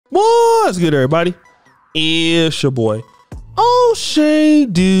What's good, everybody? It's your boy, O'Shea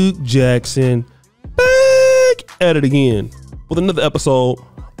Duke Jackson, back at it again with another episode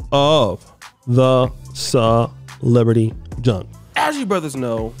of the Celebrity Junk. As you brothers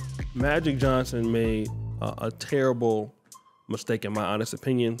know, Magic Johnson made a terrible mistake, in my honest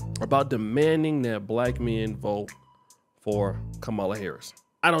opinion, about demanding that black men vote for Kamala Harris.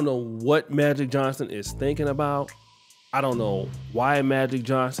 I don't know what Magic Johnson is thinking about. I don't know why Magic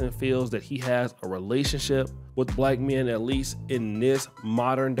Johnson feels that he has a relationship with black men, at least in this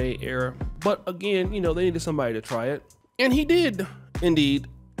modern day era. But again, you know, they needed somebody to try it. And he did indeed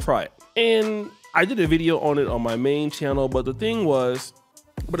try it. And I did a video on it on my main channel, but the thing was,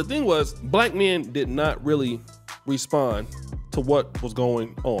 black men did not really respond to what was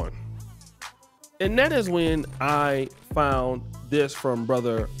going on. And that is when I found this from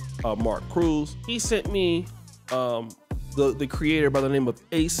brother Mark Cruz. He sent me the creator by the name of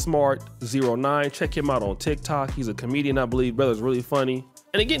ASmart09. Check him out on TikTok. He's a comedian, I believe. Brother's really funny.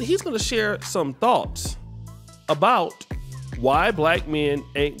 And again, he's gonna share some thoughts about why black men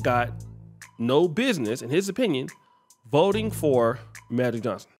ain't got no business, in his opinion, voting for Magic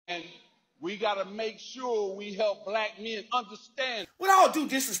Johnson. And we gotta make sure we help black men understand. With all due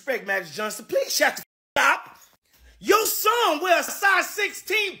disrespect, Magic Johnson, please shut the f up. Your son wears a size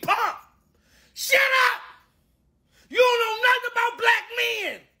 16 pump. Shut up. You don't know nothing about black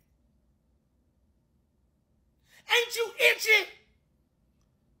men. Ain't you itchy?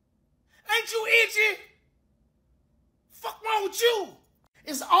 Ain't you itchy? Fuck wrong with you?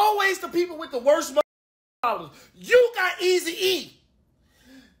 It's always the people with the worst problems. You got Easy E.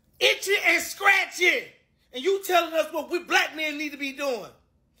 Itchy and scratchy. And you telling us what we black men need to be doing.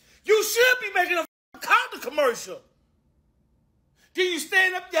 You should be making a condom commercial. Then you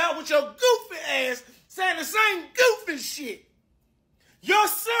stand up there with your goofy ass saying the same goofy shit. Your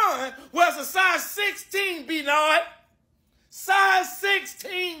son wears a size 16, Bernard. Size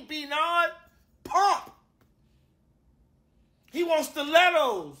 16, Bernard. Pump. He wants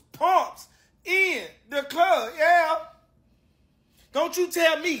stilettos, pumps in the club, yeah. Don't you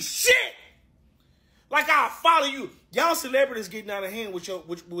tell me shit like I'll follow you. Y'all celebrities getting out of hand with your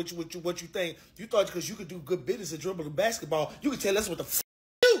what you think. You thought because you could do good business and dribble the basketball, you could tell us what the f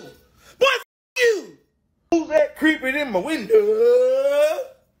you. Boy, f you. Who's that creeping in my window?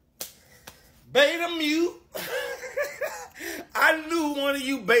 Beta mute. I knew one of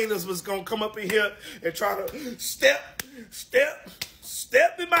you betas was gonna come up in here and try to step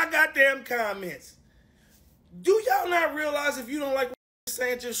in my goddamn comments. Do y'all not realize if you don't like what I'm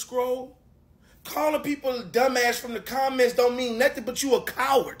saying, just scroll? Calling people a dumbass from the comments don't mean nothing, but you a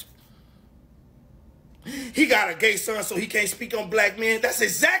coward. He got a gay son, so he can't speak on black men. That's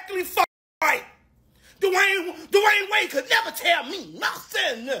exactly right. Dwayne Wade could never tell me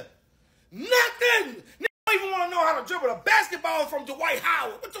nothing. Nothing. They don't even want to know how to dribble a basketball from Dwight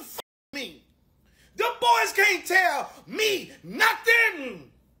Howard. What the fuck mean? The boys can't tell me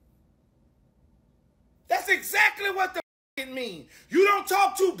nothing. That's exactly what the it mean. You don't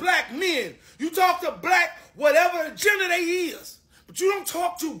talk to black men. You talk to black whatever gender they is. But you don't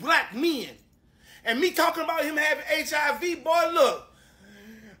talk to black men. And me talking about him having HIV, boy, look.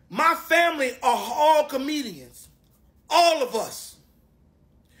 My family are all comedians. All of us.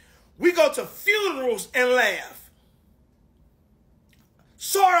 We go to funerals and laugh.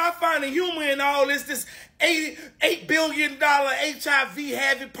 Sorry, I find the humor in all this $8 billion HIV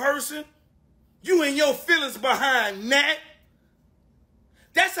having person. You and your feelings behind that.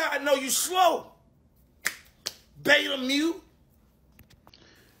 That's how I know you slow. Beta mute.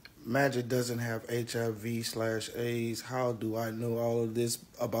 Magic doesn't have HIV/AIDS. How do I know all of this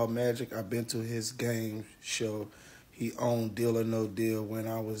about Magic? I've been to his game show. He owned Deal or No Deal. When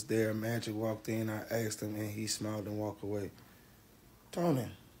I was there, Magic walked in. I asked him, and he smiled and walked away. Tony.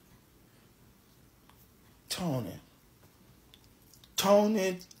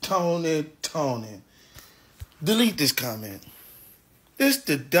 Delete this comment. This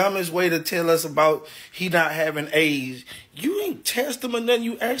the dumbest way to tell us about he not having AIDS. You ain't test him or nothing.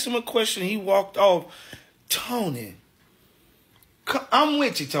 You asked him a question. He walked off. Tony. I'm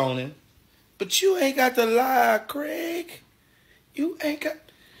with you, Tony. But you ain't got to lie, Craig. You ain't got...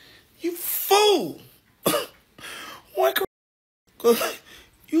 You fool. What?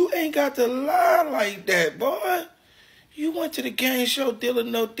 You ain't got to lie like that, boy. You went to the game show, Deal or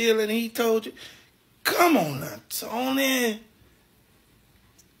No Deal, and he told you... Come on now, Tony.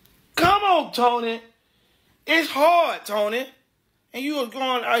 Come on, Tony. It's hard, Tony. And you was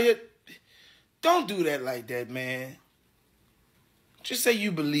going out here. Don't do that like that, man. Just say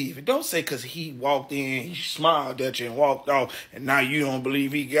you believe it. Don't say because he walked in, he smiled at you and walked off, and now you don't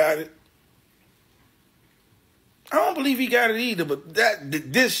believe he got it. I don't believe he got it either, but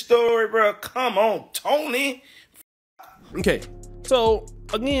this story, bro, come on, Tony. Okay, so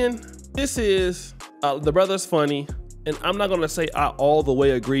again, this is the brother's funny, and I'm not gonna say I all the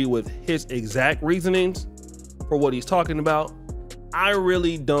way agree with his exact reasonings for what he's talking about. I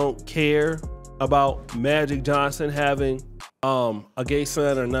really don't care about Magic Johnson having a gay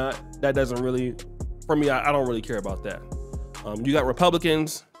son or not. That doesn't really, for me, I don't really care about that. You got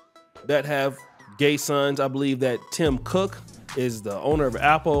Republicans that have gay sons. I believe that Tim Cook is the owner of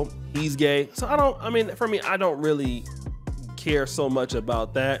Apple. He's gay. So for me, I don't really care so much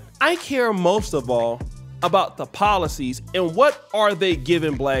about that. I care most of all about the policies and what are they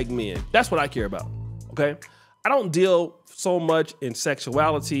giving black men. That's what I care about, okay? I don't deal so much in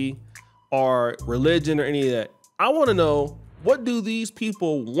sexuality or religion or any of that. I wanna know, what do these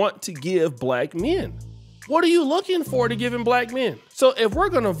people want to give black men? What are you looking for to give in black men? So if we're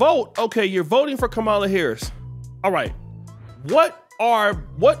gonna vote, okay, you're voting for Kamala Harris. All right,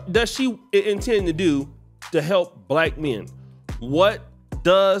 what does she intend to do to help black men? What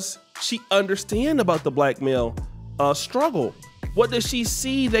does she understand about the black male struggle? What does she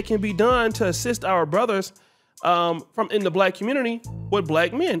see that can be done to assist our brothers from in the black community with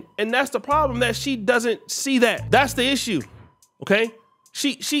black men? And that's the problem, that she doesn't see that. That's the issue, okay?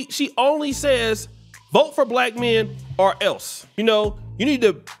 She only says, vote for black men or else. You know, you need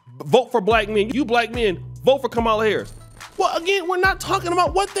to vote for black men. You black men, vote for Kamala Harris. Well, again, we're not talking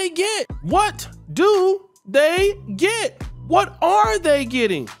about what they get. What do they get? What are they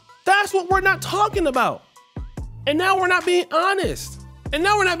getting? That's what we're not talking about. And now we're not being honest.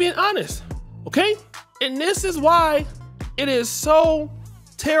 Okay? And this is why it is so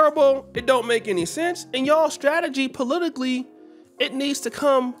terrible. It don't make any sense. And y'all strategy politically, it needs to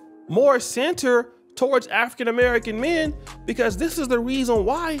come more center towards African-American men, because this is the reason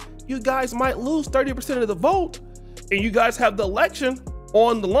why you guys might lose 30% of the vote and you guys have the election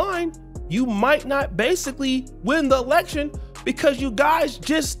on the line. You might not basically win the election because you guys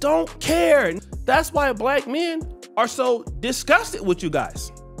just don't care. That's why black men are so disgusted with you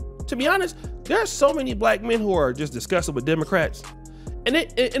guys. To be honest, there are so many black men who are just disgusted with Democrats, and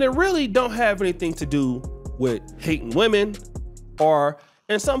it really don't have anything to do with hating women,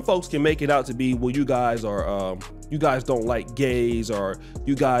 and some folks can make it out to be, well, you guys are you guys don't like gays, or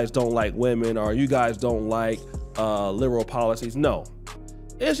you guys don't like women, or you guys don't like liberal policies. No,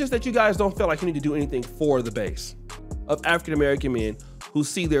 it's just that you guys don't feel like you need to do anything for the base of African-American men who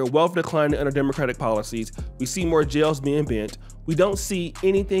see their wealth declining under Democratic policies. We see more jails being bent. We don't see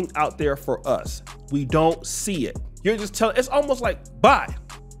anything out there for us. We don't see it. You're just telling, it's almost like, bye.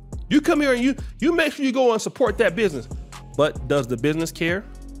 You come here and you make sure you go and support that business. But does the business care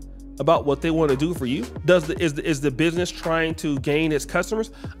about what they want to do for you? Is the business trying to gain its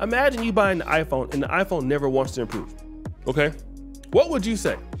customers? Imagine you buying the iPhone and the iPhone never wants to improve, okay? What would you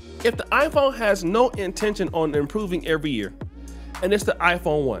say? If the iPhone has no intention on improving every year, and it's the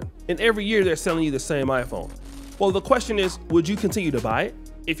iPhone 1, and every year they're selling you the same iPhone, well, the question is, would you continue to buy it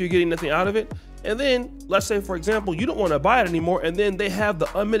if you're getting nothing out of it? And then, let's say, for example, you don't want to buy it anymore, and then they have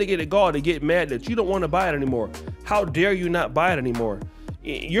the unmitigated gall to get mad that you don't want to buy it anymore. How dare you not buy it anymore?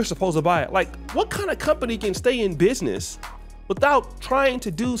 You're supposed to buy it. Like, what kind of company can stay in business without trying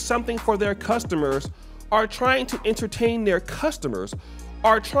to do something for their customers, or trying to entertain their customers,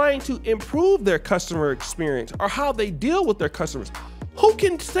 are trying to improve their customer experience or how they deal with their customers? Who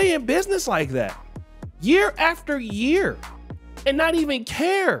can stay in business like that year after year and not even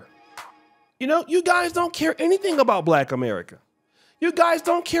care? You know, you guys don't care anything about Black America. You guys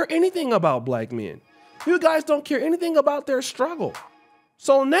don't care anything about black men. You guys don't care anything about their struggle.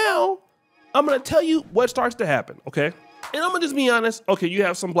 So now I'm gonna tell you what starts to happen, okay? And I'm gonna just be honest. Okay, you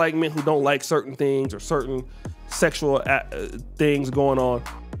have some black men who don't like certain things or certain sexual things going on.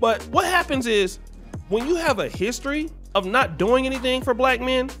 But what happens is, when you have a history of not doing anything for black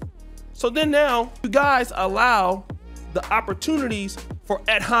men, so then now you guys allow the opportunities for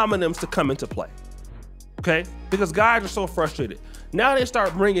ad hominems to come into play, okay? Because guys are so frustrated. Now they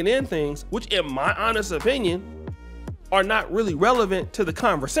start bringing in things which, in my honest opinion, are not really relevant to the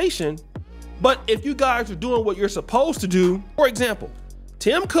conversation. But if you guys are doing what you're supposed to do, for example,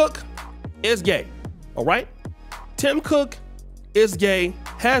 Tim Cook is gay, all right? Tim Cook is gay,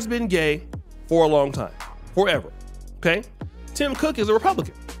 has been gay for a long time, forever, okay? Tim Cook is a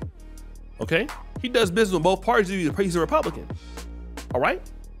Republican, okay? He does business with both parties. He's a Republican, all right?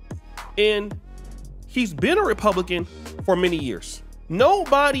 And he's been a Republican for many years.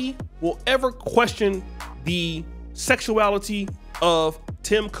 Nobody will ever question the sexuality of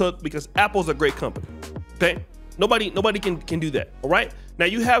Tim Cook because Apple's a great company, okay? Nobody can do that, all right? Now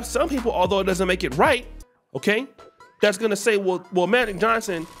you have some people, although it doesn't make it right, okay, that's going to say, well, Magic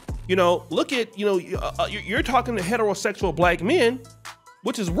Johnson, you know, look at, you know, you're talking to heterosexual black men,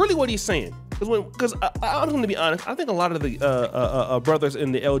 which is really what he's saying. Because I'm going to be honest, I think a lot of the brothers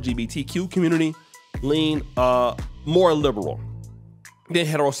in the LGBTQ community lean more liberal than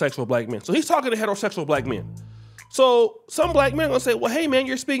heterosexual black men. So he's talking to heterosexual black men. So some black men are going to say, well, hey, man,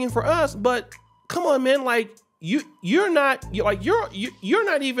 you're speaking for us, but come on, man, like, you're not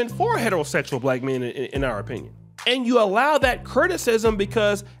even for heterosexual black men in our opinion. And you allow that criticism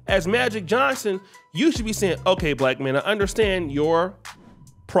because as Magic Johnson, you should be saying, okay, black men, I understand your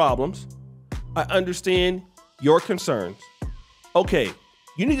problems. I understand your concerns. Okay,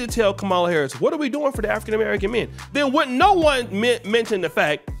 you need to tell Kamala Harris, what are we doing for the African-American men? Then wouldn't no one mention the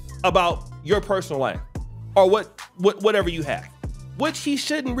fact about your personal life or whatever you have, which he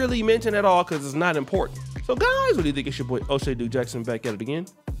shouldn't really mention at all because it's not important. So guys, what do you think? It's your boy O'Shea Duke Jackson back at it again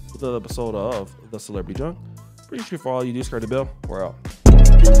with another episode of The Celebrity Junk. Pretty sure for all you do, scratch the bell. We're out.